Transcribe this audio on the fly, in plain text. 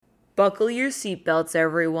Buckle your seatbelts,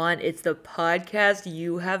 everyone. It's the podcast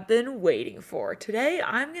you have been waiting for. Today,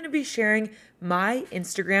 I'm going to be sharing my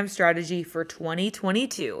Instagram strategy for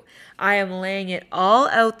 2022. I am laying it all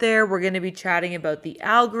out there. We're going to be chatting about the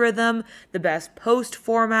algorithm, the best post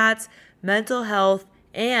formats, mental health,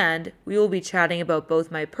 and we will be chatting about both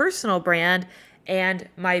my personal brand and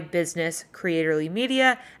my business, Creatorly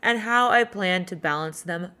Media, and how I plan to balance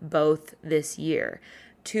them both this year.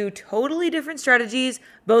 Two totally different strategies,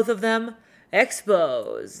 both of them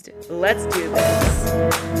exposed. Let's do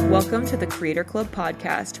this. Welcome to the Creator Club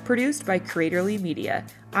podcast, produced by Creatorly Media.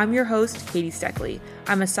 I'm your host, Katie Steckley.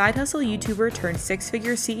 I'm a side hustle YouTuber turned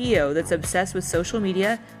six-figure CEO that's obsessed with social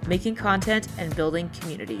media, making content, and building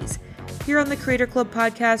communities. Here on the Creator Club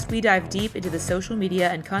podcast, we dive deep into the social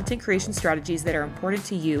media and content creation strategies that are important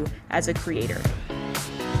to you as a creator.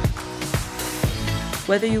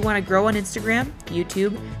 Whether you want to grow on Instagram,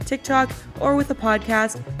 YouTube, TikTok, or with a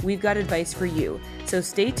podcast, we've got advice for you. So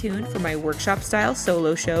stay tuned for my workshop-style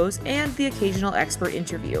solo shows and the occasional expert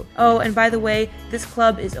interview. Oh, and by the way, this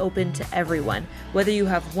club is open to everyone. Whether you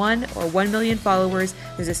have 1 or 1 million followers,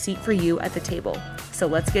 there's a seat for you at the table. So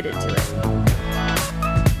let's get into it.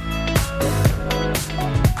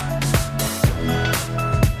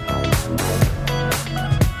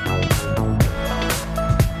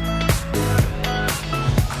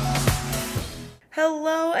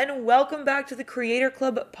 Hello and welcome back to the Creator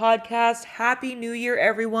Club podcast. Happy New Year,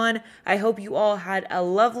 everyone. I hope you all had a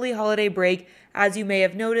lovely holiday break. As you may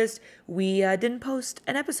have noticed, we didn't post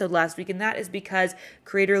an episode last week, and that is because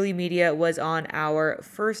Creatorly Media was on our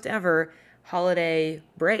first ever holiday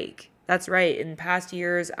break. That's right. In past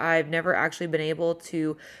years, I've never actually been able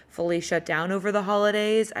to fully shut down over the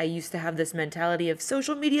holidays. I used to have this mentality of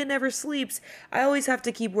social media never sleeps. I always have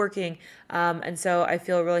to keep working. And so I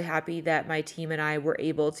feel really happy that my team and I were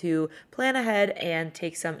able to plan ahead and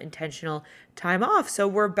take some intentional time off. So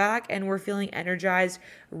we're back and we're feeling energized,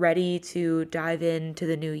 ready to dive into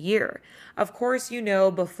the new year. Of course, you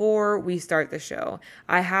know, before we start the show,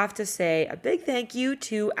 I have to say a big thank you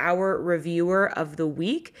to our reviewer of the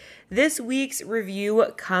week. This week's review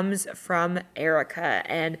comes from Erica,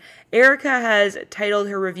 and Erica has titled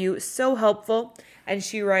her review So Helpful, and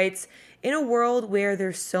she writes, "In a world where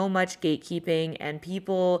there's so much gatekeeping and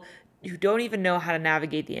people who don't even know how to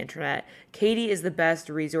navigate the internet, Katie is the best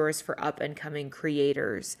resource for up-and-coming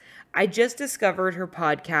creators. I just discovered her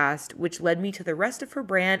podcast, which led me to the rest of her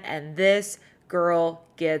brand, and this girl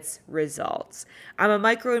gets results. I'm a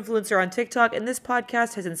micro-influencer on TikTok, and this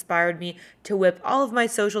podcast has inspired me to whip all of my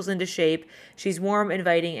socials into shape. She's warm,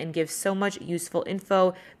 inviting, and gives so much useful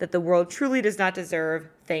info that the world truly does not deserve.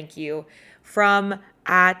 Thank you." From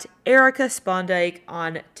 @Erica Spondike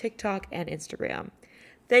on TikTok and Instagram.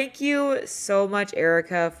 Thank you so much,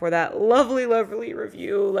 Erica, for that lovely, lovely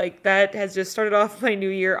review. Like, that has just started off my new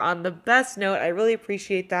year on the best note. I really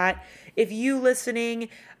appreciate that. If you listening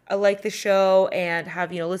like the show and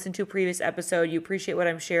have, listened to a previous episode, you appreciate what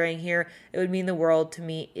I'm sharing here, it would mean the world to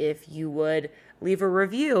me if you would leave a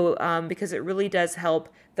review, because it really does help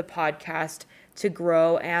the podcast to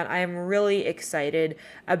grow, and I am really excited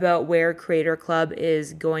about where Creator Club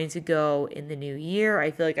is going to go in the new year. I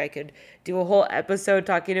feel like I could do a whole episode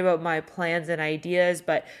talking about my plans and ideas,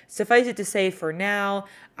 but suffice it to say for now,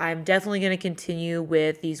 I'm definitely going to continue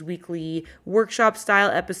with these weekly workshop style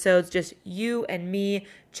episodes, just you and me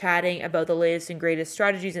chatting about the latest and greatest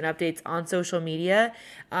strategies and updates on social media.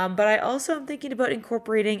 But I also am thinking about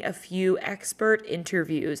incorporating a few expert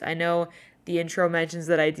interviews. I know the intro mentions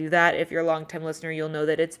that I do that. If you're a longtime listener, you'll know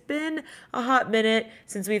that it's been a hot minute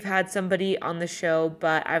since we've had somebody on the show,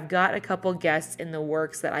 but I've got a couple guests in the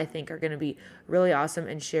works that I think are going to be really awesome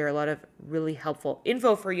and share a lot of really helpful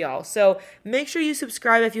info for y'all. So make sure you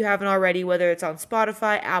subscribe if you haven't already, whether it's on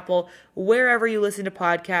Spotify, Apple, wherever you listen to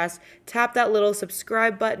podcasts. Tap that little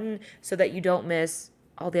subscribe button so that you don't miss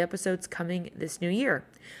all the episodes coming this new year.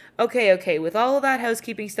 Okay, with all of that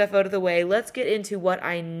housekeeping stuff out of the way, let's get into what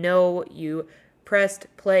I know you pressed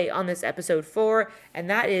play on this episode for, and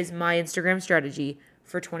that is my Instagram strategy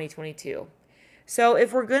for 2022. So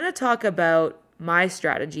if we're going to talk about my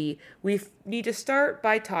strategy, we need to start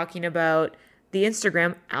by talking about the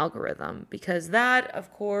Instagram algorithm, because that,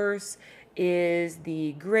 of course, is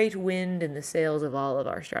the great wind in the sails of all of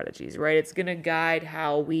our strategies, right? It's going to guide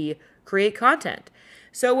how we create content.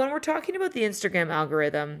 So when we're talking about the Instagram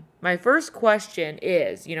algorithm, my first question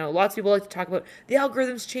is, lots of people like to talk about the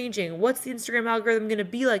algorithm's changing. What's the Instagram algorithm going to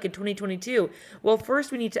be like in 2022? Well,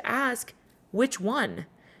 first we need to ask, which one?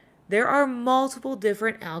 There are multiple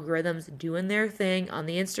different algorithms doing their thing on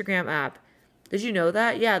the Instagram app. Did you know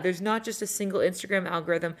that? Yeah, there's not just a single Instagram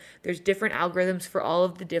algorithm. There's different algorithms for all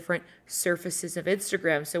of the different surfaces of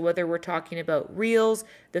Instagram. So whether we're talking about Reels,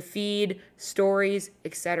 the feed, stories,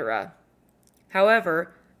 etc.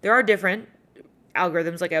 However, there are different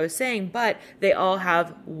algorithms, like I was saying, but they all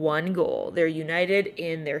have one goal. They're united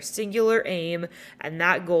in their singular aim, and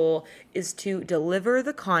that goal is to deliver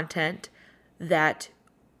the content that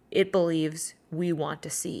it believes we want to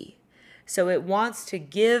see. So it wants to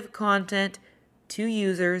give content to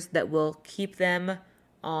users that will keep them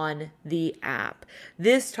on the app.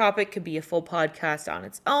 This topic could be a full podcast on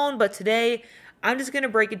its own, but today I'm just going to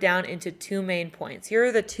break it down into two main points. Here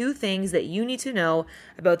are the two things that you need to know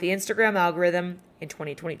about the Instagram algorithm in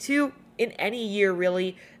 2022, in any year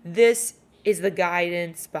really. This is the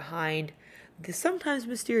guidance behind the sometimes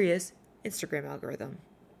mysterious Instagram algorithm.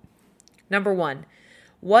 Number one,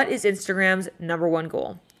 what is Instagram's number one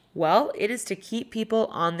goal? Well, it is to keep people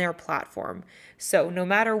on their platform. So no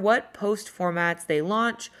matter what post formats they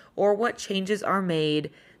launch or what changes are made,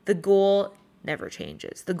 the goal never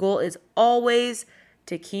changes. The goal is always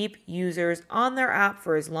to keep users on their app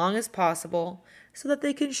for as long as possible so that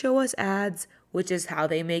they can show us ads, which is how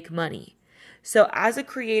they make money. So as a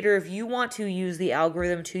creator, if you want to use the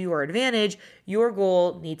algorithm to your advantage, your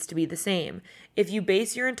goal needs to be the same. If you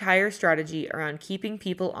base your entire strategy around keeping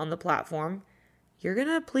people on the platform, you're going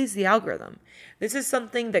to please the algorithm. This is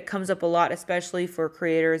something that comes up a lot, especially for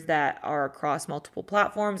creators that are across multiple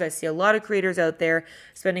platforms. I see a lot of creators out there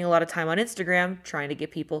spending a lot of time on Instagram trying to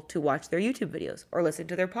get people to watch their YouTube videos or listen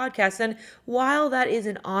to their podcasts. And while that is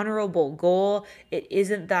an honorable goal, it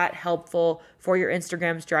isn't that helpful for your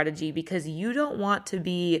Instagram strategy, because you don't want to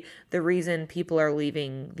be the reason people are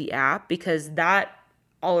leaving the app, because that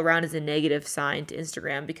all around is a negative sign to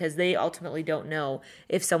Instagram, because they ultimately don't know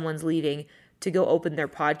if someone's leaving to go open their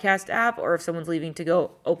podcast app or if someone's leaving to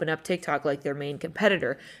go open up TikTok like their main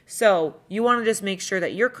competitor. So you want to just make sure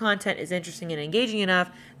that your content is interesting and engaging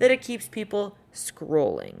enough that it keeps people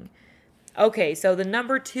scrolling. Okay, so the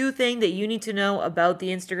number two thing that you need to know about the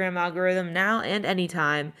Instagram algorithm now and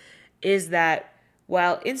anytime is that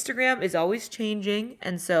while Instagram is always changing,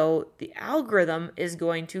 and so the algorithm is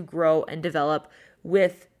going to grow and develop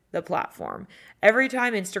with the platform. Every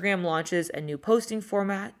time Instagram launches a new posting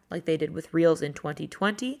format, like they did with Reels in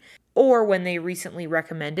 2020, or when they recently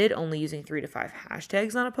recommended only using 3 to 5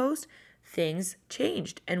 hashtags on a post, things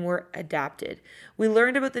changed and were adapted. We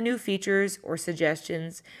learned about the new features or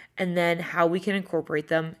suggestions and then how we can incorporate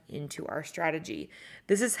them into our strategy.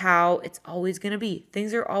 This is how it's always going to be.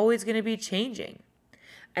 Things are always going to be changing.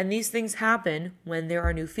 And these things happen when there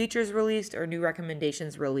are new features released or new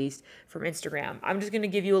recommendations released from Instagram. I'm just going to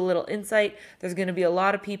give you a little insight. There's going to be a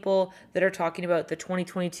lot of people that are talking about the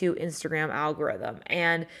 2022 Instagram algorithm.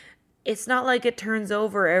 And it's not like it turns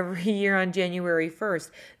over every year on January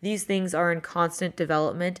 1st. These things are in constant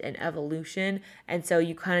development and evolution. And so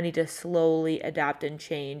you kind of need to slowly adapt and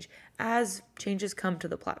change as changes come to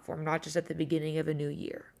the platform, not just at the beginning of a new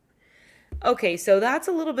year. Okay, so that's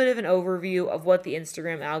a little bit of an overview of what the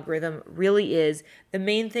Instagram algorithm really is. The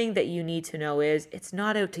main thing that you need to know is it's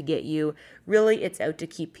not out to get you. Really, it's out to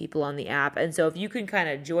keep people on the app. And so if you can kind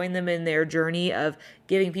of join them in their journey of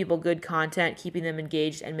giving people good content, keeping them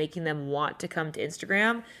engaged, and making them want to come to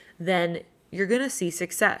Instagram, then you're going to see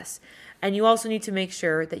success. And you also need to make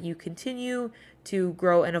sure that you continue to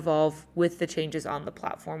grow and evolve with the changes on the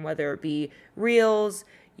platform, whether it be Reels,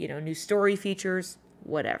 new story features,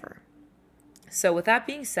 whatever. So with that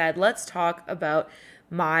being said, let's talk about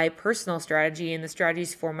my personal strategy and the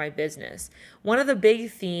strategies for my business. One of the big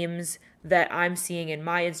themes that I'm seeing in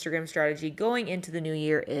my Instagram strategy going into the new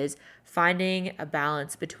year is finding a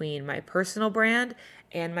balance between my personal brand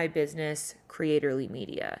and my business, Creatorly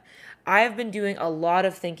Media. I have been doing a lot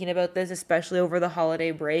of thinking about this, especially over the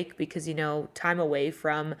holiday break, because, time away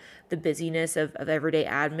from the busyness of everyday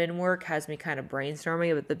admin work has me kind of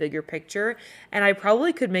brainstorming about the bigger picture. And I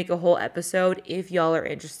probably could make a whole episode if y'all are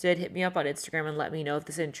interested. Hit me up on Instagram and let me know if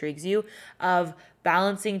this intrigues you, of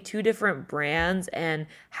balancing two different brands and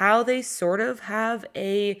how they sort of have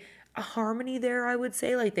a harmony there, I would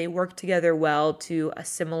say. Like they work together well to a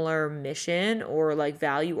similar mission or like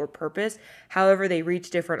value or purpose. However, they reach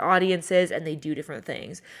different audiences and they do different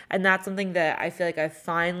things. And that's something that I feel like I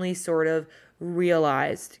finally sort of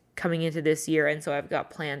realized coming into this year. And so I've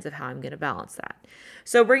got plans of how I'm going to balance that.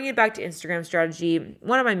 So bringing it back to Instagram strategy,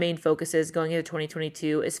 one of my main focuses going into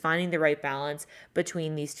 2022 is finding the right balance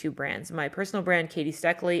between these two brands, my personal brand, Katie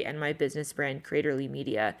Steckley, and my business brand, Creatorly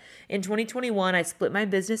Media. In 2021, I split my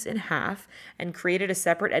business in half and created a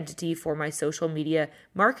separate entity for my social media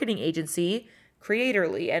marketing agency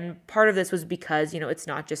Creatorly. And part of this was because, it's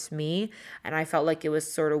not just me. And I felt like it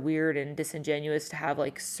was sort of weird and disingenuous to have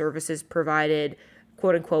like services provided,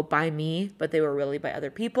 quote unquote, by me, but they were really by other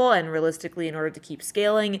people. And realistically, in order to keep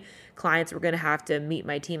scaling, clients were going to have to meet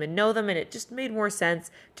my team and know them. And it just made more sense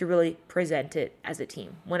to really present it as a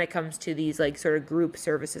team when it comes to these like sort of group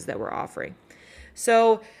services that we're offering.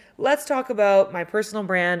 So let's talk about my personal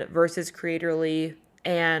brand versus Creatorly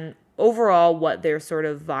and overall what their sort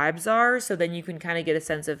of vibes are, so then you can kind of get a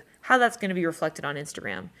sense of how that's going to be reflected on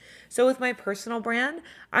Instagram. So with my personal brand,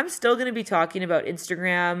 I'm still going to be talking about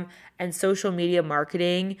Instagram and social media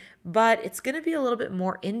marketing, but it's going to be a little bit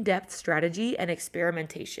more in-depth strategy and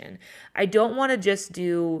experimentation. I don't want to just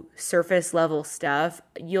do surface level stuff.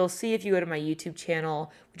 You'll see if you go to my YouTube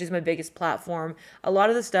channel, which is my biggest platform, a lot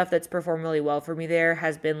of the stuff that's performed really well for me there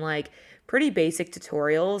has been like pretty basic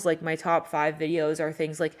tutorials. Like my top 5 videos are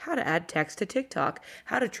things like how to add text to TikTok,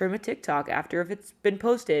 how to trim a TikTok after if it's been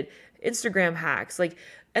posted, Instagram hacks,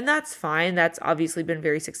 and that's fine. That's obviously been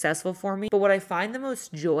very successful for me. But what I find the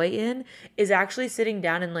most joy in is actually sitting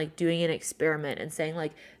down and like doing an experiment and saying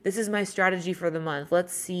like, this is my strategy for the month.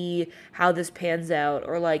 Let's see how this pans out.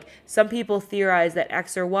 Or like some people theorize that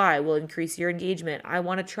X or Y will increase your engagement. I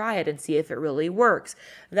want to try it and see if it really works.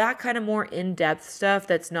 That kind of more in-depth stuff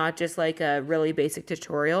that's not just like a really basic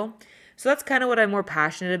tutorial. So that's kind of what I'm more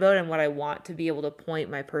passionate about and what I want to be able to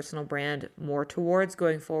point my personal brand more towards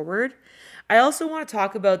going forward. I also want to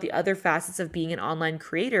talk about the other facets of being an online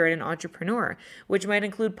creator and an entrepreneur, which might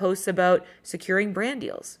include posts about securing brand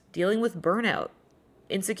deals, dealing with burnout,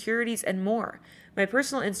 insecurities, and more. My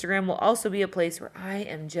personal Instagram will also be a place where I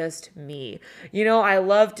am just me. I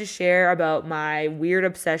love to share about my weird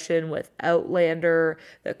obsession with Outlander,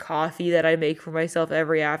 the coffee that I make for myself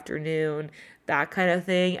every afternoon, that kind of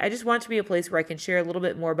thing. I just want it to be a place where I can share a little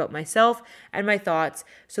bit more about myself and my thoughts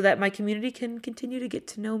so that my community can continue to get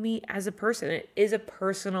to know me as a person. It is a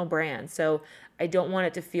personal brand, so I don't want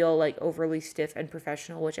it to feel like overly stiff and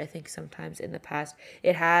professional, which I think sometimes in the past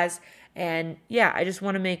it has. And yeah, I just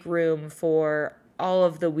want to make room for all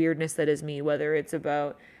of the weirdness that is me, whether it's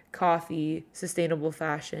about coffee, sustainable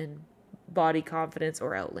fashion, body confidence,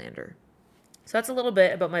 or Outlander. So that's a little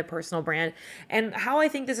bit about my personal brand and how I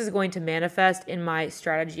think this is going to manifest in my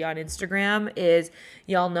strategy on Instagram is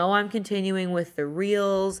y'all know I'm continuing with the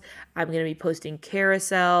reels. I'm going to be posting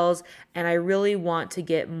carousels and I really want to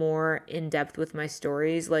get more in depth with my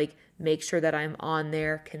stories, like make sure that I'm on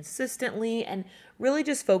there consistently and really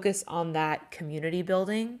just focus on that community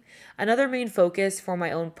building. Another main focus for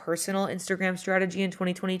my own personal Instagram strategy in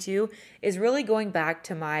 2022 is really going back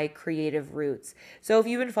to my creative roots. So if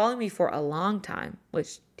you've been following me for a long time,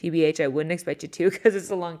 which TBH, I wouldn't expect you to because it's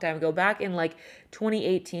a long time ago, back in like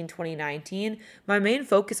 2018, 2019, my main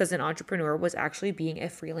focus as an entrepreneur was actually being a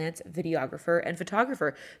freelance videographer and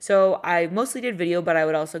photographer. So I mostly did video, but I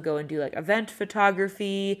would also go and do like event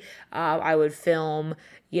photography. I would film,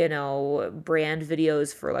 brand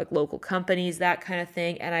videos for like local companies, that kind of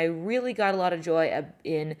thing. And I really got a lot of joy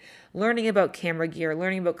in learning about camera gear,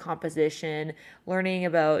 learning about composition, learning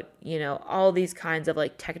about, all these kinds of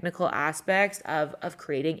like technical aspects of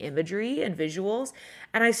creating imagery and visuals.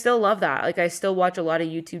 And I still love that. Like I still watch a lot of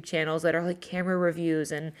YouTube channels that are like camera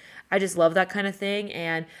reviews and I just love that kind of thing.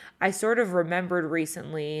 And I sort of remembered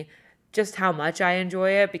recently just how much I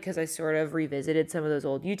enjoy it because I sort of revisited some of those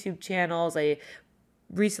old YouTube channels. I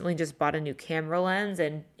recently just bought a new camera lens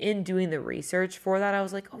and in doing the research for that, I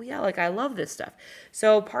was like, oh yeah, like I love this stuff.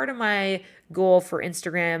 So part of my goal for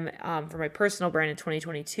Instagram, for my personal brand in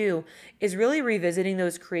 2022 is really revisiting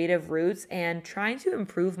those creative roots and trying to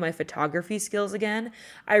improve my photography skills again.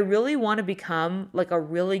 I really want to become like a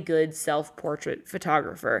really good self-portrait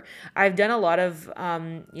photographer. I've done a lot of,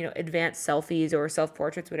 advanced selfies or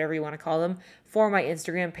self-portraits, whatever you want to call them, for my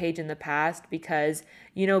Instagram page in the past because,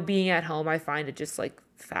 being at home, I find it just like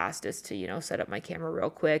fastest to, set up my camera real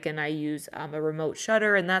quick and I use a remote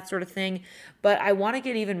shutter and that sort of thing. But I want to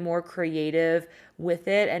get even more creative with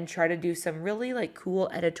it and try to do some really like cool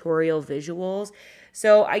editorial visuals.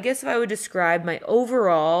 So I guess if I would describe my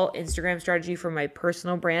overall Instagram strategy for my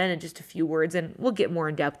personal brand in just a few words, and we'll get more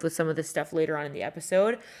in depth with some of this stuff later on in the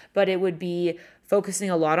episode, but it would be focusing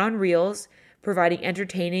a lot on reels, providing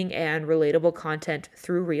entertaining and relatable content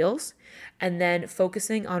through reels, and then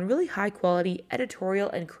focusing on really high quality editorial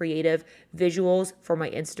and creative visuals for my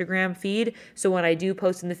Instagram feed. So when I do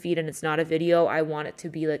post in the feed and it's not a video, I want it to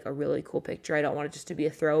be like a really cool picture. I don't want it just to be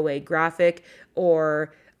a throwaway graphic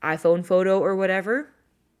or iPhone photo or whatever.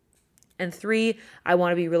 And 3, I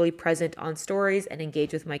want to be really present on stories and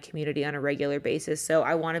engage with my community on a regular basis. So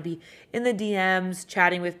I want to be in the DMs,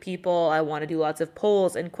 chatting with people. I want to do lots of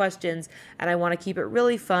polls and questions, and I want to keep it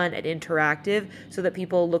really fun and interactive so that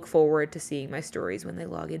people look forward to seeing my stories when they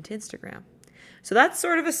log into Instagram. So that's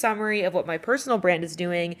sort of a summary of what my personal brand is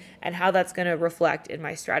doing and how that's going to reflect in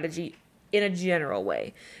my strategy in a general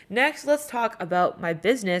way. Next, let's talk about my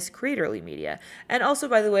business, Creatorly Media. And also,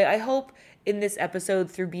 by the way, I hope in this episode,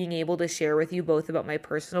 through being able to share with you both about my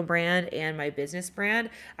personal brand and my business brand,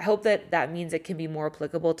 I hope that means it can be more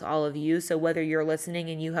applicable to all of you. So whether you're listening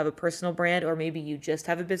and you have a personal brand or maybe you just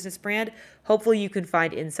have a business brand, hopefully you can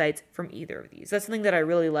find insights from either of these. That's something that I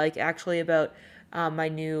really like actually about my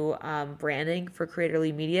new branding for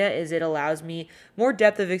Creatorly Media is it allows me more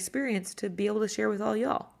depth of experience to be able to share with all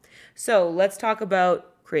y'all. So let's talk about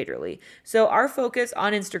Creatorly. So our focus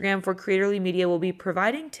on Instagram for Creatorly Media will be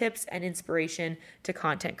providing tips and inspiration to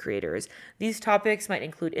content creators. These topics might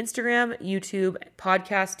include Instagram, YouTube,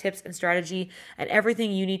 podcast tips and strategy, and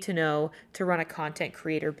everything you need to know to run a content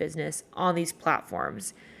creator business on these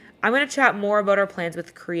platforms. I'm going to chat more about our plans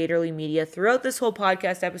with Creatorly Media throughout this whole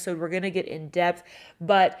podcast episode. We're going to get in depth,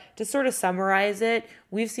 but to sort of summarize it,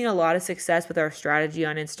 we've seen a lot of success with our strategy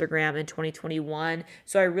on Instagram in 2021.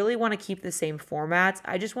 So I really want to keep the same formats.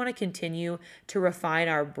 I just want to continue to refine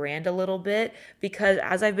our brand a little bit because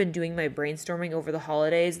as I've been doing my brainstorming over the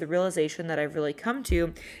holidays, the realization that I've really come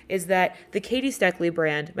to is that the Katie Steckley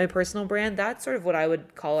brand, my personal brand, that's sort of what I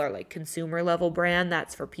would call our like consumer level brand.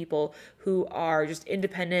 That's for people who are just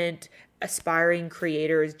independent, aspiring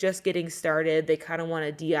creators just getting started. They kind of want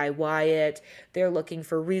to DIY it. They're looking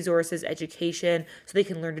for resources, education, so they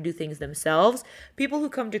can learn to do things themselves. People who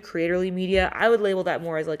come to Creatorly Media, I would label that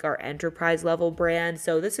more as like our enterprise level brand.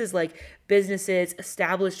 So this is like businesses,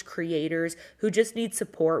 established creators who just need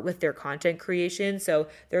support with their content creation. So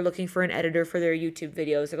they're looking for an editor for their YouTube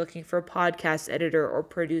videos. They're looking for a podcast editor or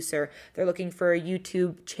producer. They're looking for a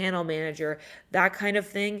YouTube channel manager, that kind of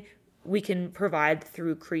thing. We can provide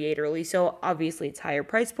through Creatorly. So obviously it's higher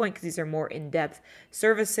price point because these are more in-depth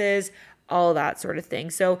services, all that sort of thing.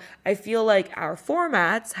 So I feel like our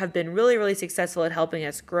formats have been really, really successful at helping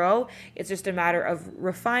us grow. It's just a matter of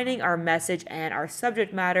refining our message and our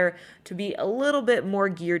subject matter to be a little bit more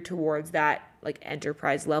geared towards that like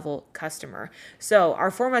enterprise level customer. So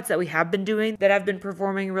our formats that we have been doing that have been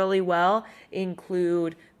performing really well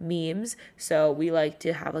include memes. So we like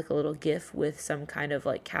to have like a little GIF with some kind of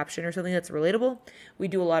like caption or something that's relatable. We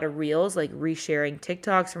do a lot of reels, like resharing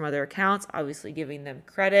TikToks from other accounts, obviously giving them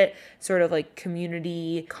credit, sort of like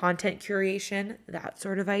community content curation, that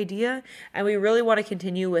sort of idea. And we really want to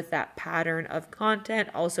continue with that pattern of content,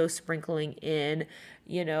 also sprinkling in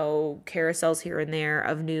carousels here and there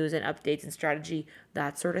of news and updates and strategy,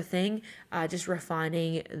 that sort of thing, just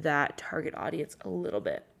refining that target audience a little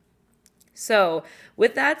bit. So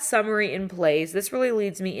with that summary in place, this really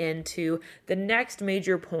leads me into the next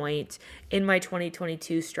major point in my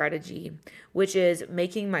 2022 strategy, which is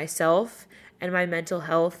making myself and my mental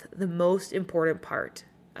health the most important part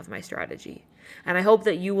of my strategy. And I hope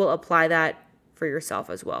that you will apply that for yourself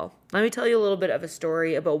as well. Let me tell you a little bit of a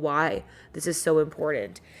story about why this is so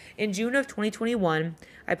important. In June of 2021,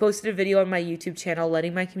 I posted a video on my YouTube channel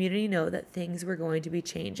letting my community know that things were going to be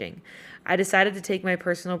changing. I decided to take my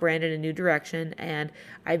personal brand in a new direction, and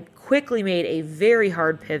I quickly made a very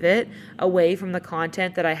hard pivot away from the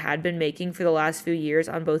content that I had been making for the last few years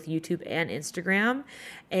on both YouTube and Instagram.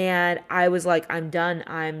 And I was like, I'm done.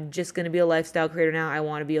 I'm just going to be a lifestyle creator now. I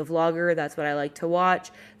want to be a vlogger. That's what I like to watch.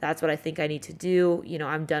 That's what I think I need to do.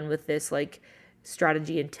 I'm done with this like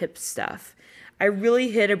strategy and tips stuff. I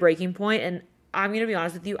really hit a breaking point, and I'm going to be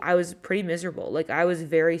honest with you, I was pretty miserable. Like I was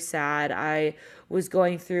very sad. I was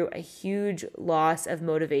going through a huge loss of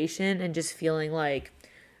motivation and just feeling like,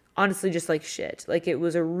 honestly, just like shit. Like it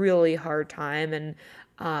was a really hard time. And,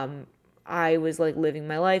 I was like living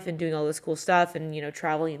my life and doing all this cool stuff and,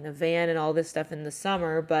 traveling in the van and all this stuff in the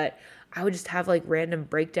summer. But I would just have like random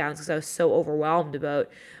breakdowns because I was so overwhelmed about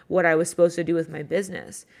what I was supposed to do with my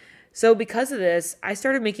business. So because of this, I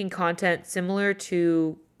started making content similar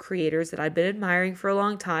to creators that I'd been admiring for a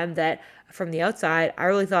long time that from the outside, I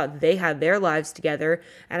really thought they had their lives together.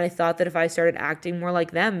 And I thought that if I started acting more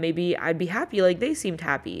like them, maybe I'd be happy like they seemed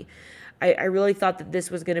happy. I really thought that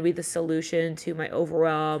this was going to be the solution to my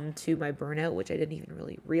overwhelm, to my burnout, which I didn't even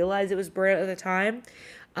really realize it was burnout at the time.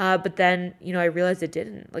 But then, I realized it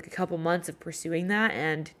didn't. Like a couple months of pursuing that,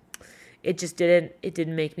 and it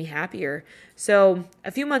didn't make me happier. So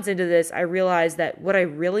a few months into this, I realized that what I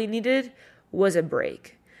really needed was a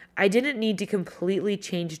break. I didn't need to completely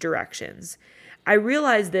change directions. I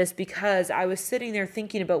realized this because I was sitting there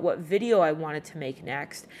thinking about what video I wanted to make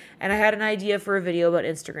next, and I had an idea for a video about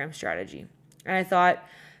Instagram strategy. And I thought,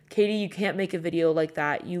 Katie, you can't make a video like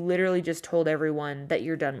that. You literally just told everyone that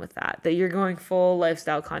you're done with that you're going full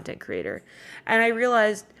lifestyle content creator. And I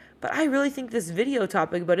realized, but I really think this video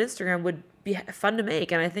topic about Instagram would be fun to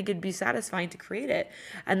make, and I think it'd be satisfying to create it.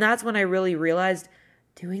 And that's when I really realized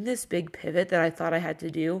doing this big pivot that I thought I had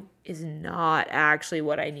to do is not actually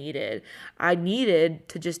what I needed. I needed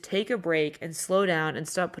to just take a break and slow down and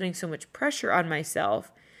stop putting so much pressure on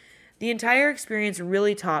myself. The entire experience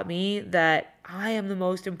really taught me that I am the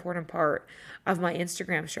most important part of my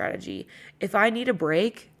Instagram strategy. If I need a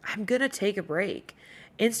break, I'm going to take a break.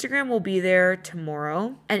 Instagram will be there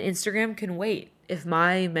tomorrow, and Instagram can wait if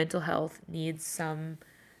my mental health needs some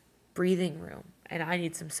breathing room and I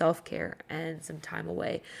need some self-care and some time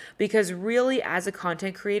away. Because really, as a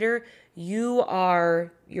content creator, you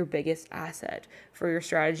are your biggest asset for your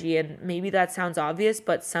strategy. And maybe that sounds obvious,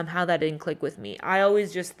 but somehow that didn't click with me. I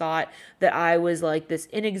always just thought that I was like this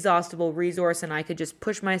inexhaustible resource and I could just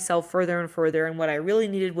push myself further and further. And what I really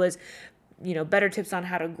needed was better tips on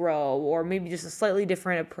how to grow, or maybe just a slightly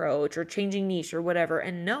different approach, or changing niche or whatever.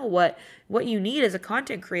 And no, what you need as a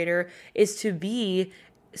content creator is to be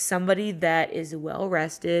somebody that is well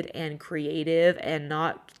rested and creative and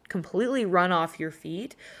not completely run off your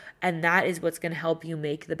feet. And that is what's going to help you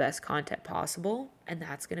make the best content possible. And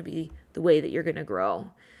that's going to be the way that you're going to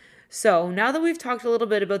grow. So now that we've talked a little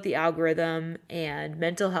bit about the algorithm and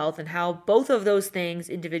mental health and how both of those things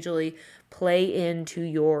individually play into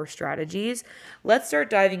your strategies, let's start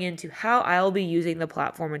diving into how I'll be using the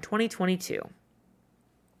platform in 2022.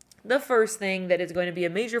 The first thing that is going to be a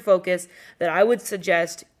major focus that I would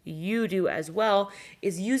suggest you do as well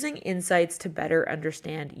is using insights to better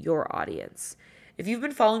understand your audience. If you've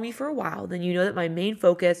been following me for a while, then you know that my main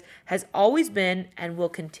focus has always been and will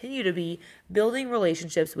continue to be building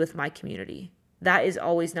relationships with my community. That is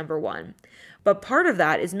always number one. But part of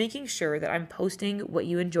that is making sure that I'm posting what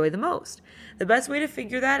you enjoy the most. The best way to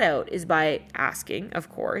figure that out is by asking, of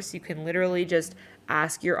course. You can literally just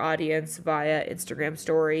ask your audience via Instagram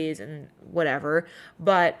stories and whatever.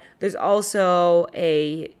 But there's also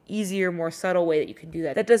a easier, more subtle way that you can do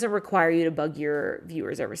that doesn't require you to bug your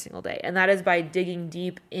viewers every single day. And that is by digging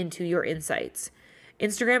deep into your insights.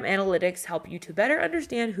 Instagram analytics help you to better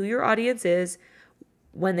understand who your audience is,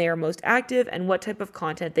 when they are most active, and what type of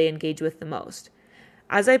content they engage with the most.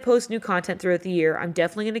 As I post new content throughout the year, I'm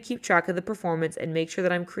definitely going to keep track of the performance and make sure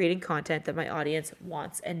that I'm creating content that my audience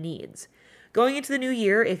wants and needs. Going into the new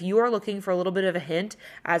year, if you are looking for a little bit of a hint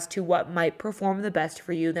as to what might perform the best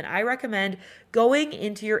for you, then I recommend going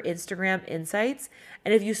into your Instagram insights.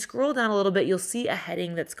 And if you scroll down a little bit, you'll see a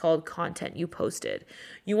heading that's called Content You Posted.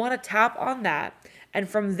 You want to tap on that, and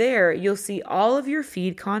from there, you'll see all of your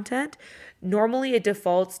feed content. Normally it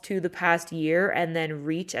defaults to the past year and then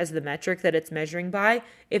reach as the metric that it's measuring by.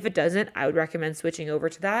 If it doesn't, I would recommend switching over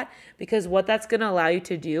to that, because what that's going to allow you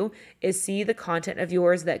to do is see the content of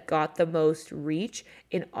yours that got the most reach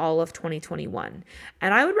in all of 2021.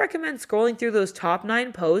 And I would recommend scrolling through those top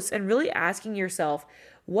 9 posts and really asking yourself,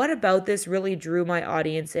 what about this really drew my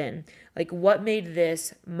audience in? Like, what made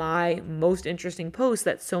this my most interesting post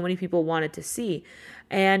that so many people wanted to see?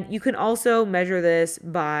 And you can also measure this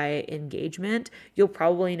by engagement. You'll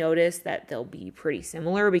probably notice that they'll be pretty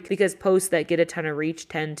similar because posts that get a ton of reach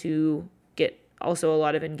tend to get also a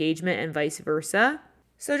lot of engagement and vice versa.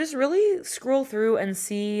 So just really scroll through and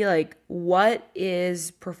see like what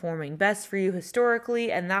is performing best for you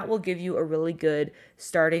historically, and that will give you a really good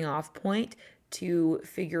starting off point to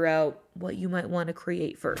figure out what you might want to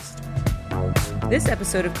create first. This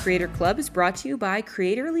episode of Creator Club is brought to you by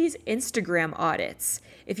Creatorly's Instagram audits.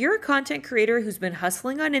 If you're a content creator who's been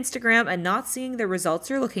hustling on Instagram and not seeing the results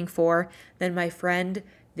you're looking for, then my friend,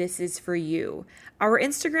 this is for you. Our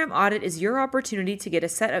Instagram audit is your opportunity to get a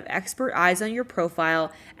set of expert eyes on your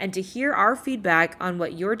profile and to hear our feedback on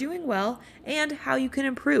what you're doing well and how you can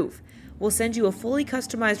improve. We'll send you a fully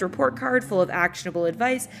customized report card full of actionable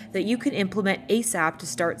advice that you can implement ASAP to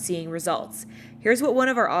start seeing results. Here's what one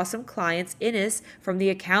of our awesome clients, Ines, from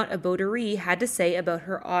the account of Boterie, had to say about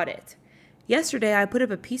her audit. Yesterday, I put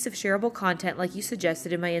up a piece of shareable content like you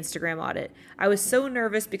suggested in my Instagram audit. I was so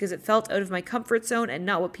nervous because it felt out of my comfort zone and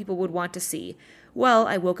not what people would want to see. Well,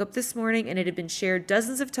 I woke up this morning and it had been shared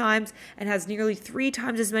dozens of times and has nearly 3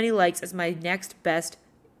 times as many likes as my next best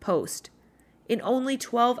post. In only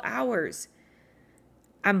 12 hours.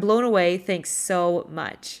 I'm blown away. Thanks so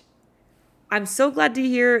much. I'm so glad to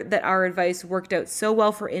hear that our advice worked out so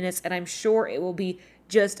well for Ines, and I'm sure it will be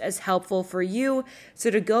just as helpful for you.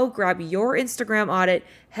 So to go grab your Instagram audit,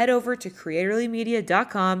 head over to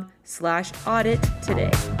creatorlymedia.com/audit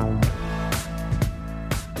today.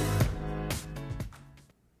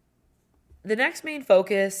 The next main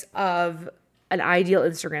focus of an ideal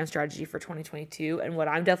Instagram strategy for 2022, and what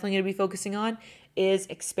I'm definitely going to be focusing on, is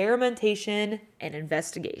experimentation and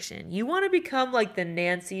investigation. You want to become like the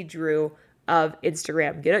Nancy Drew of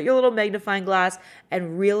Instagram. Get out your little magnifying glass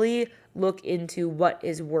and really look into what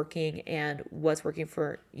is working and what's working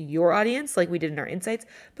for your audience, like we did in our insights,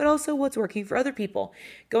 but also what's working for other people.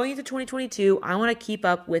 Going into 2022, I want to keep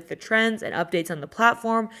up with the trends and updates on the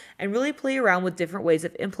platform and really play around with different ways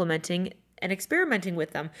of implementing and experimenting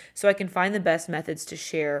with them so I can find the best methods to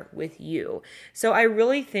share with you. So I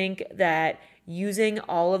really think that using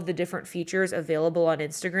all of the different features available on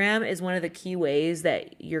Instagram is one of the key ways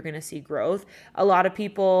that you're going to see growth. A lot of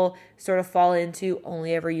people sort of fall into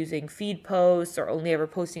only ever using feed posts or only ever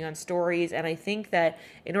posting on stories. And I think that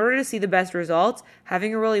in order to see the best results,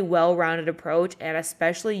 having a really well-rounded approach and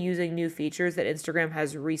especially using new features that Instagram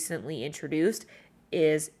has recently introduced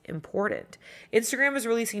is important. Instagram is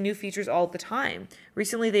releasing new features all the time.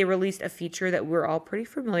 Recently, they released a feature that we're all pretty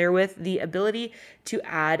familiar with, the ability to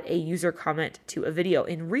add a user comment to a video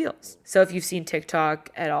in Reels. So if you've seen TikTok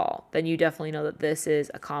at all, then you definitely know that this is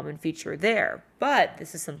a common feature there. But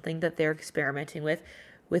this is something that they're experimenting with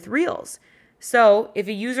Reels. So if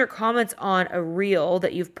a user comments on a reel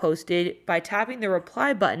that you've posted, by tapping the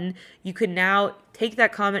reply button, you can now take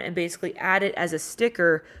that comment and basically add it as a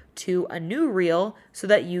sticker to a new reel so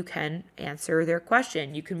that you can answer their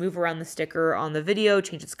question. You can move around the sticker on the video,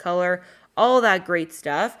 change its color, all that great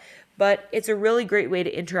stuff. But it's a really great way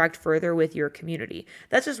to interact further with your community.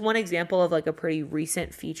 That's just one example of like a pretty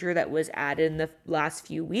recent feature that was added in the last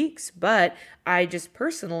few weeks. But I just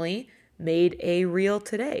personally made a reel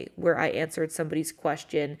today where I answered somebody's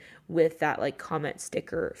question with that like comment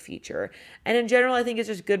sticker feature. And in general, I think it's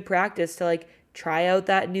just good practice to like try out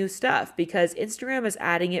that new stuff because Instagram is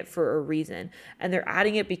adding it for a reason. And they're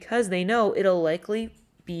adding it because they know it'll likely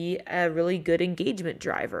be a really good engagement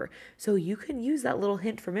driver. So you can use that little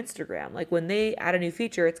hint from Instagram. Like when they add a new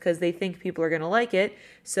feature, it's because they think people are going to like it.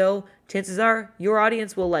 So chances are your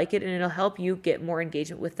audience will like it and it'll help you get more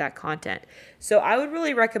engagement with that content. So I would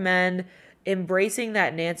really recommend embracing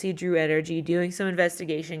that Nancy Drew energy, doing some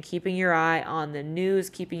investigation, keeping your eye on the news,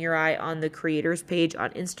 keeping your eye on the creators page on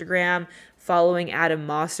Instagram, following Adam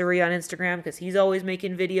Mosseri on Instagram because he's always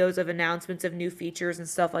making videos of announcements of new features and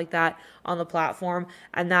stuff like that on the platform.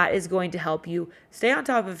 And that is going to help you stay on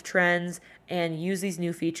top of trends and use these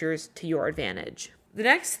new features to your advantage. The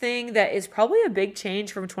next thing that is probably a big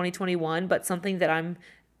change from 2021, but something that I'm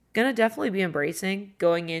gonna definitely be embracing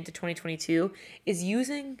going into 2022 is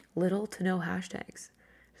using little to no hashtags.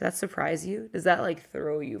 Does that surprise you? Does that like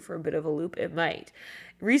throw you for a bit of a loop? It might.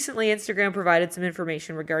 Recently, Instagram provided some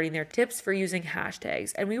information regarding their tips for using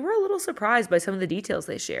hashtags, and we were a little surprised by some of the details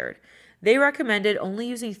they shared. They recommended only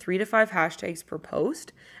using 3 to 5 hashtags per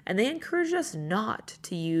post, and they encouraged us not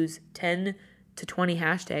to use 10 to 20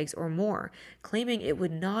 hashtags or more, claiming it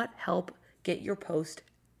would not help get your post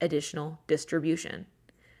additional distribution.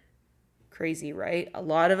 Crazy, right? A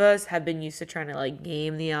lot of us have been used to trying to like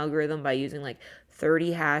game the algorithm by using like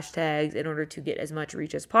 30 hashtags in order to get as much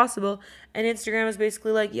reach as possible. And Instagram is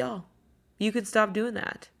basically like, y'all, you can stop doing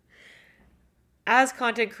that. As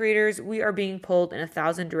content creators, we are being pulled in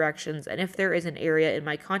 1,000 directions. And if there is an area in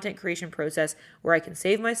my content creation process where I can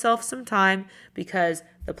save myself some time because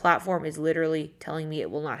the platform is literally telling me it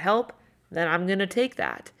will not help, then I'm going to take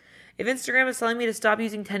that. If Instagram is telling me to stop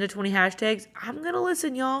using 10 to 20 hashtags, I'm going to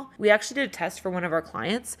listen, y'all. We actually did a test for one of our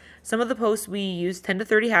clients. Some of the posts we used 10 to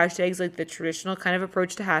 30 hashtags, like the traditional kind of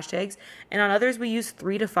approach to hashtags, and on others we used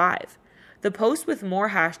 3 to 5. The posts with more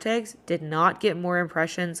hashtags did not get more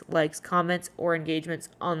impressions, likes, comments, or engagements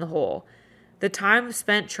on the whole. The time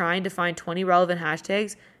spent trying to find 20 relevant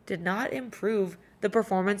hashtags did not improve the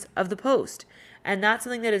performance of the post. And that's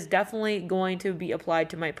something that is definitely going to be applied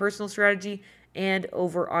to my personal strategy and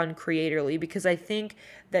over on Creatorly, because I think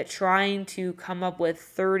that trying to come up with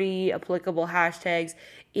 30 applicable hashtags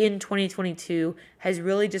in 2022 has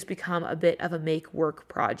really just become a bit of a make work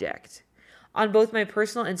project. On both my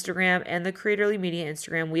personal Instagram and the Creatorly Media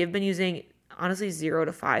Instagram, we have been using honestly 0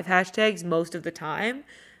 to 5 hashtags most of the time.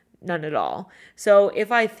 None at all. So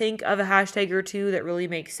if I think of a hashtag or two that really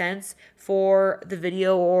makes sense for the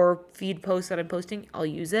video or feed post that I'm posting, I'll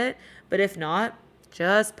use it. But if not,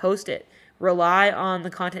 just post it. Rely on the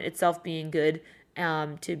content itself being good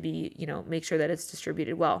to be, make sure that it's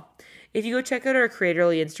distributed well. If you go check out our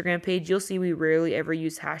Creatorly Instagram page, you'll see we rarely ever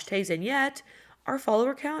use hashtags, and yet our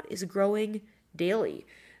follower count is growing daily.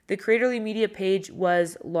 The Creatorly Media page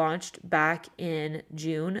was launched back in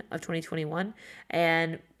June of 2021,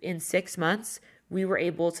 and in 6 months, we were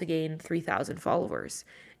able to gain 3,000 followers.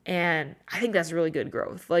 And I think that's really good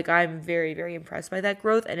growth. Like, I'm very, very impressed by that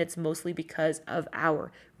growth, and it's mostly because of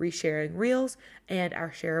our resharing reels and our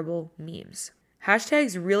shareable memes.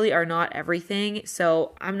 Hashtags really are not everything,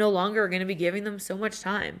 so I'm no longer going to be giving them so much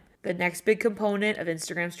time. The next big component of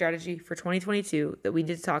Instagram strategy for 2022 that we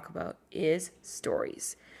need to talk about is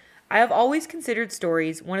stories. I have always considered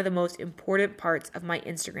stories one of the most important parts of my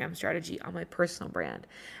Instagram strategy on my personal brand.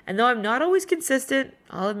 And though I'm not always consistent,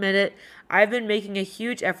 I'll admit it, I've been making a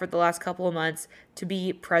huge effort the last couple of months to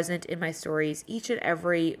be present in my stories each and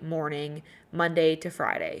every morning, Monday to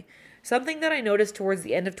Friday. Something that I noticed towards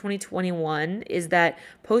the end of 2021 is that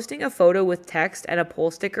posting a photo with text and a poll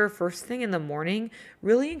sticker first thing in the morning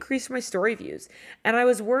really increased my story views. And I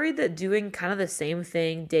was worried that doing kind of the same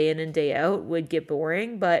thing day in and day out would get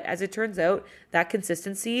boring, but as it turns out, that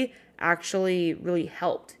consistency actually really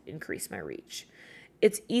helped increase my reach.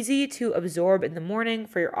 It's easy to absorb in the morning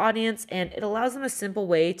for your audience, and it allows them a simple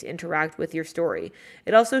way to interact with your story.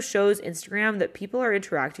 It also shows Instagram that people are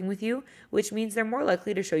interacting with you, which means they're more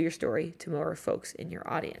likely to show your story to more folks in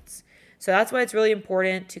your audience. So that's why it's really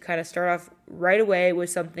important to kind of start off right away with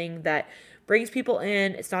something that brings people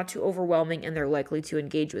in, it's not too overwhelming, and they're likely to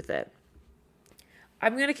engage with it.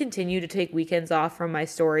 I'm going to continue to take weekends off from my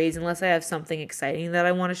stories unless I have something exciting that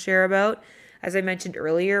I want to share about. As I mentioned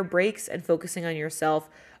earlier, breaks and focusing on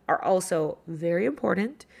yourself are also very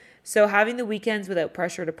important. So having the weekends without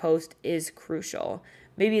pressure to post is crucial.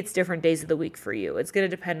 Maybe it's different days of the week for you. It's going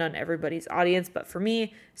to depend on everybody's audience, but for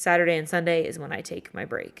me, Saturday and Sunday is when I take my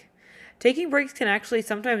break. Taking breaks can actually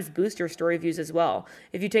sometimes boost your story views as well.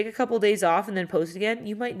 If you take a couple days off and then post again,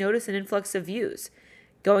 you might notice an influx of views.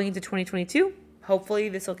 Going into 2022, hopefully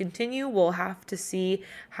this will continue. We'll have to see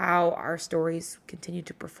how our stories continue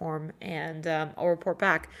to perform, and I'll report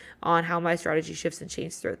back on how my strategy shifts and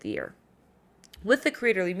changes throughout the year. With the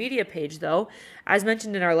Creatorly Media page, though, as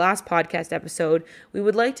mentioned in our last podcast episode, we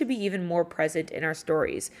would like to be even more present in our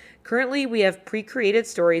stories. Currently, we have pre-created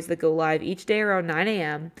stories that go live each day around 9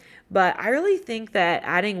 a.m., but I really think that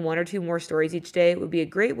adding 1 or 2 more stories each day would be a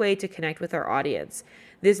great way to connect with our audience.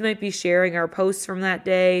 This might be sharing our posts from that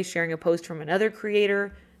day, sharing a post from another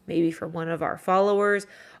creator, maybe from one of our followers,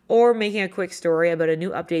 or making a quick story about a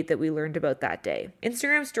new update that we learned about that day.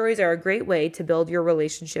 Instagram stories are a great way to build your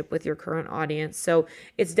relationship with your current audience, so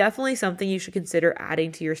it's definitely something you should consider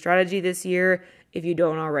adding to your strategy this year if you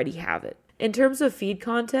don't already have it. In terms of feed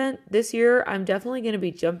content, this year I'm definitely going to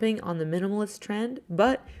be jumping on the minimalist trend,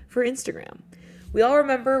 but for Instagram. We all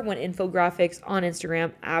remember when infographics on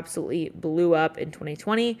Instagram absolutely blew up in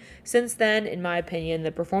 2020. Since then, in my opinion,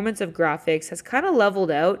 the performance of graphics has kind of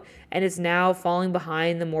leveled out and is now falling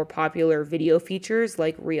behind the more popular video features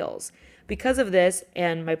like Reels. Because of this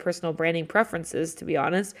and my personal branding preferences, to be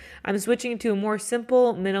honest, I'm switching to a more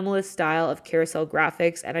simple, minimalist style of carousel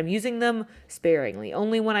graphics, and I'm using them sparingly,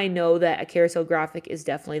 only when I know that a carousel graphic is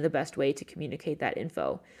definitely the best way to communicate that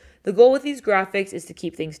info. The goal with these graphics is to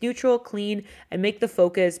keep things neutral, clean, and make the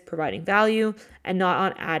focus providing value and not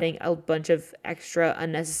on adding a bunch of extra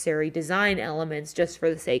unnecessary design elements just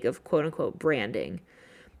for the sake of quote-unquote branding.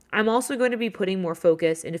 I'm also going to be putting more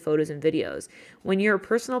focus into photos and videos. When you're a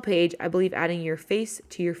personal page, I believe adding your face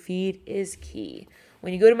to your feed is key.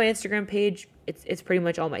 When you go to my Instagram page, it's pretty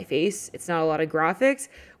much all my face. It's not a lot of graphics,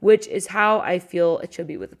 which is how I feel it should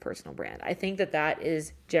be with a personal brand. I think that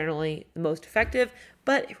is generally the most effective,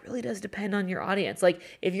 but it really does depend on your audience. Like,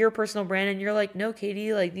 if you're a personal brand and you're like, no,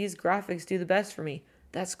 Katie, like these graphics do the best for me,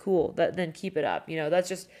 that's cool. Then keep it up. That's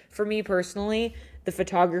just, for me personally, the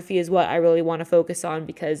photography is what I really want to focus on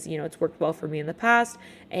because, it's worked well for me in the past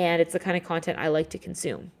and it's the kind of content I like to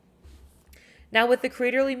consume. Now with the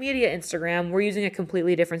Creatorly Media Instagram, we're using a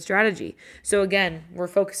completely different strategy. So again, we're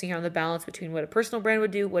focusing on the balance between what a personal brand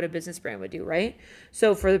would do, what a business brand would do, right?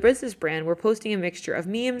 So for the business brand, we're posting a mixture of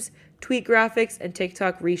memes, tweet graphics, and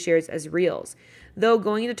TikTok reshares as Reels. Though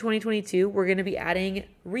going into 2022, we're going to be adding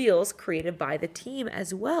Reels created by the team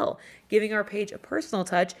as well, giving our page a personal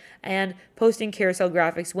touch and posting carousel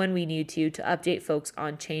graphics when we need to update folks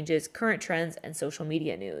on changes, current trends, and social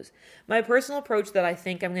media news. My personal approach that I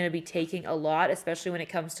think I'm going to be taking a lot, especially when it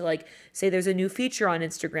comes to say there's a new feature on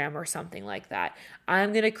Instagram or something like that,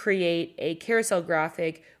 I'm going to create a carousel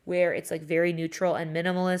graphic where it's very neutral and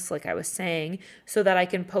minimalist, like I was saying, so that I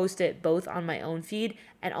can post it both on my own feed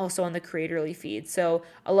and also on the Creatorly feed. So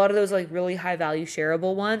a lot of those really high value shareable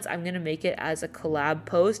relatable ones, I'm going to make it as a collab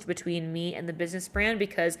post between me and the business brand,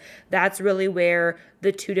 because that's really where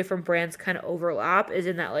the two different brands kind of overlap, is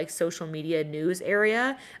in that like social media news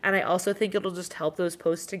area. And I also think it'll just help those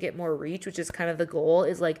posts to get more reach, which is kind of the goal,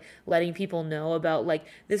 is like letting people know about like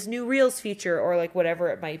this new Reels feature or like whatever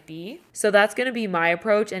it might be. So that's going to be my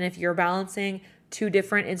approach. And if you're balancing two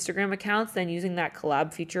different Instagram accounts, then using that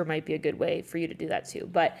collab feature might be a good way for you to do that too.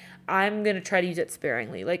 But I'm going to try to use it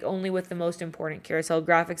sparingly, like only with the most important carousel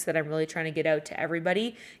graphics that I'm really trying to get out to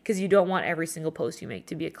everybody, because you don't want every single post you make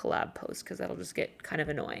to be a collab post, because that'll just get kind of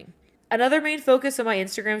annoying. Another main focus of my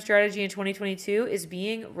Instagram strategy in 2022 is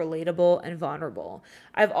being relatable and vulnerable.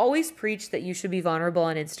 I've always preached that you should be vulnerable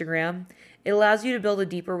on Instagram. It allows you to build a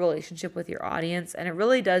deeper relationship with your audience, and it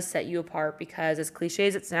really does set you apart, because as cliche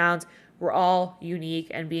as it sounds, we're all unique,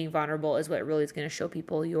 and being vulnerable is what really is going to show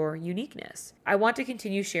people your uniqueness. I want to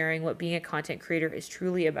continue sharing what being a content creator is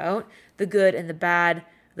truly about, the good and the bad,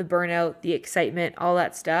 the burnout, the excitement, all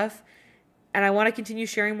that stuff. And I want to continue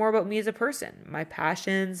sharing more about me as a person, my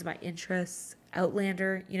passions, my interests,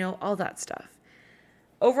 Outlander, all that stuff.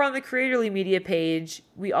 Over on the Creatorly Media page,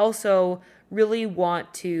 we also really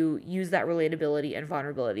want to use that relatability and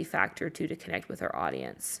vulnerability factor to connect with our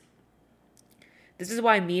audience. This is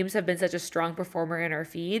why memes have been such a strong performer in our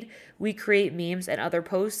feed. We create memes and other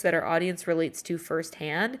posts that our audience relates to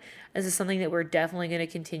firsthand. This is something that we're definitely going to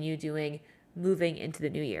continue doing moving into the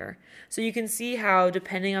new year. So you can see how,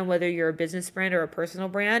 depending on whether you're a business brand or a personal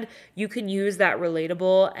brand, you can use that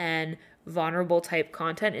relatable and vulnerable type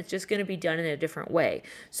content. It's just going to be done in a different way.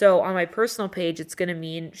 So on my personal page, it's going to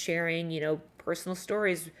mean sharing, personal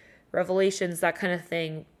stories, revelations, that kind of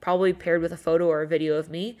thing, probably paired with a photo or a video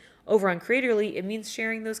of me. Over on Creatorly, it means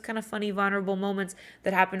sharing those kind of funny, vulnerable moments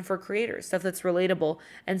that happen for creators, stuff that's relatable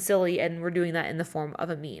and silly, and we're doing that in the form of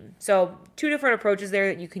a meme. So 2 different approaches there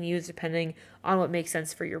that you can use depending on what makes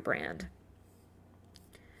sense for your brand.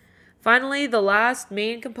 Finally, the last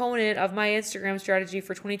main component of my Instagram strategy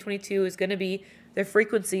for 2022 is going to be the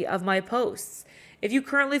frequency of my posts. If you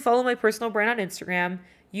currently follow my personal brand on Instagram,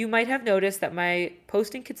 you might have noticed that my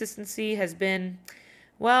posting consistency has been,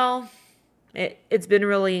 it's been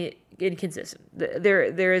really inconsistent.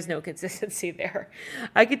 There is no consistency there.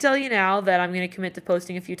 I can tell you now that I'm going to commit to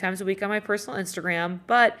posting a few times a week on my personal Instagram,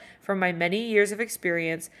 but from my many years of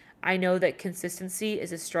experience, I know that consistency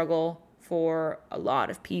is a struggle for a lot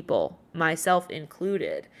of people, myself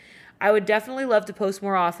included. I would definitely love to post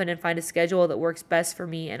more often and find a schedule that works best for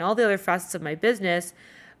me and all the other facets of my business,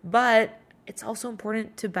 but it's also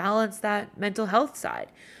important to balance that mental health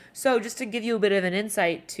side. So just to give you a bit of an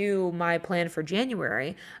insight to my plan for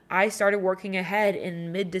January, I started working ahead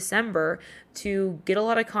in mid-December to get a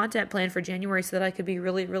lot of content planned for January so that I could be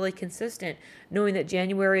really, really consistent, knowing that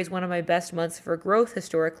January is one of my best months for growth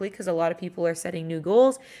historically, because a lot of people are setting new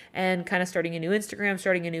goals and kind of starting a new Instagram,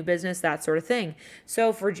 starting a new business, that sort of thing.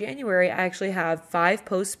 So for January, I actually have 5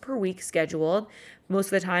 posts per week scheduled. Most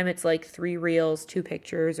of the time it's like 3 reels, 2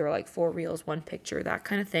 pictures, or like 4 reels, 1 picture, that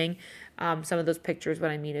kind of thing. Some of those pictures,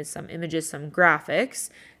 what I mean is some images, some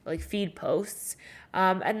graphics, like feed posts.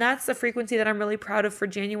 And that's the frequency that I'm really proud of for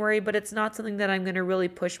January, but it's not something that I'm going to really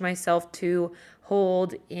push myself to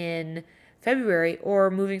hold in February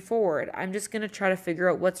or moving forward. I'm just going to try to figure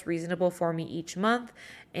out what's reasonable for me each month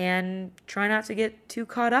and try not to get too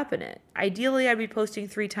caught up in it. Ideally, I'd be posting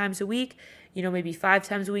 3 times a week, maybe 5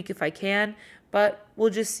 times a week if I can, but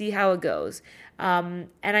we'll just see how it goes. And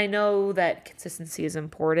I know that consistency is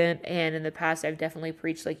important. And in the past, I've definitely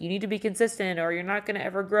preached like you need to be consistent or you're not going to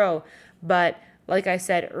ever grow. But like I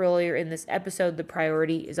said earlier in this episode, the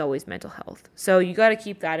priority is always mental health. So you got to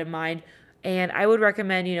keep that in mind. And I would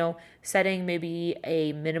recommend, setting maybe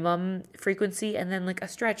a minimum frequency and then like a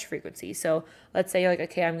stretch frequency. So let's say you're like,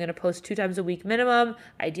 okay, I'm going to post 2 times a week minimum.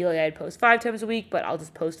 Ideally, I'd post 5 times a week, but I'll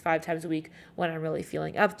just post 5 times a week when I'm really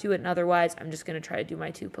feeling up to it. And otherwise, I'm just going to try to do my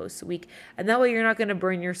 2 posts a week. And that way you're not going to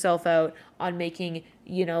burn yourself out on making,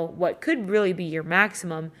 what could really be your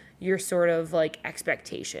maximum, your sort of like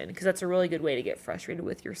expectation, because that's a really good way to get frustrated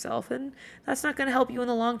with yourself. And that's not going to help you in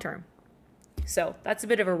the long term. So that's a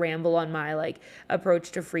bit of a ramble on my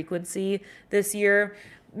approach to frequency this year.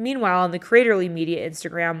 Meanwhile, on the Creatorly Media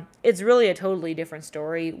Instagram, it's really a totally different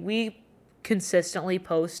story. We consistently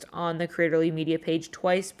post on the Creatorly Media page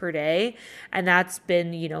twice per day. And that's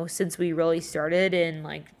been, since we really started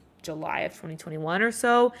in July of 2021 or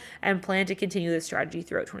so, and plan to continue this strategy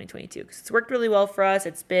throughout 2022 because it's worked really well for us.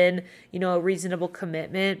 It's been, a reasonable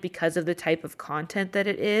commitment because of the type of content that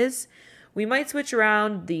it is. We might switch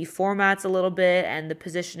around the formats a little bit and the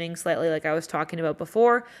positioning slightly like I was talking about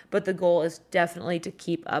before, but the goal is definitely to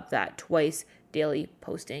keep up that twice daily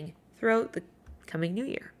posting throughout the coming new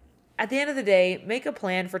year. At the end of the day, make a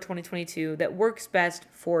plan for 2022 that works best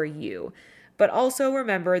for you. But also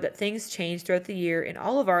remember that things change throughout the year in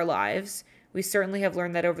all of our lives. We certainly have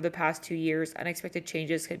learned that over the past 2 years. Unexpected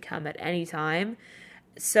changes could come at any time.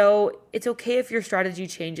 So it's okay if your strategy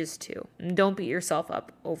changes too. And don't beat yourself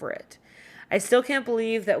up over it. I still can't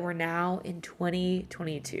believe that we're now in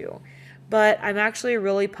 2022. But I'm actually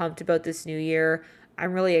really pumped about this new year.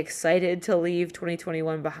 I'm really excited to leave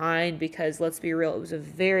 2021 behind because let's be real, it was a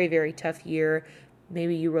very, very tough year.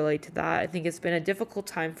 Maybe you relate to that. I think it's been a difficult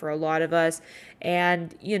time for a lot of us.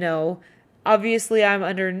 And, obviously I'm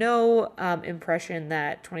under no impression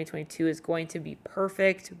that 2022 is going to be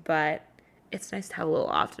perfect, but it's nice to have a little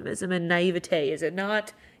optimism and naivete, is it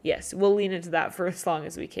not? Yes, we'll lean into that for as long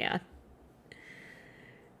as we can.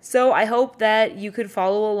 So I hope that you could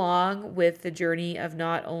follow along with the journey of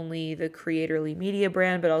not only the Creatorly Media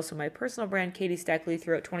brand, but also my personal brand, Katie Steckley,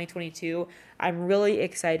 throughout 2022. I'm really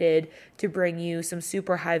excited to bring you some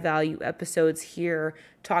super high value episodes here,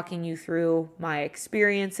 talking you through my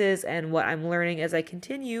experiences and what I'm learning as I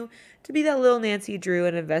continue to be that little Nancy Drew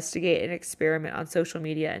and investigate and experiment on social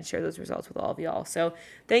media and share those results with all of y'all. So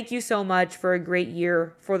thank you so much for a great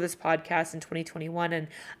year for this podcast in 2021. And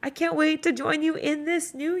I can't wait to join you in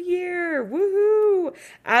this new year. Woohoo!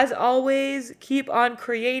 As always, keep on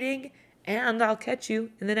creating, and I'll catch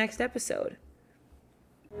you in the next episode.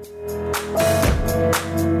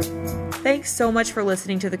 Thanks so much for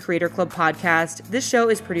listening to the Creator Club podcast. This show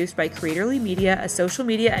is produced by Creatorly Media, a social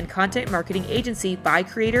media and content marketing agency by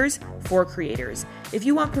creators for creators. If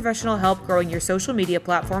you want professional help growing your social media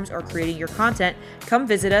platforms or creating your content, come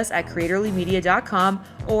visit us at creatorlymedia.com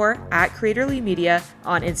or at Creatorly Media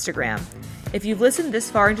on Instagram. If you've listened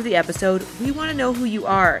this far into the episode, we want to know who you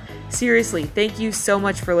are. Seriously, thank you so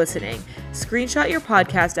much for listening. Screenshot your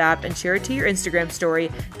podcast app and share it to your Instagram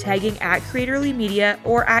story, tagging at Creatorly Media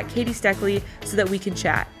or at Katie Steckley so that we can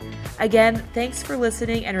chat. Again, thanks for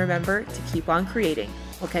listening, and remember to keep on creating.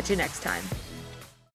 We'll catch you next time.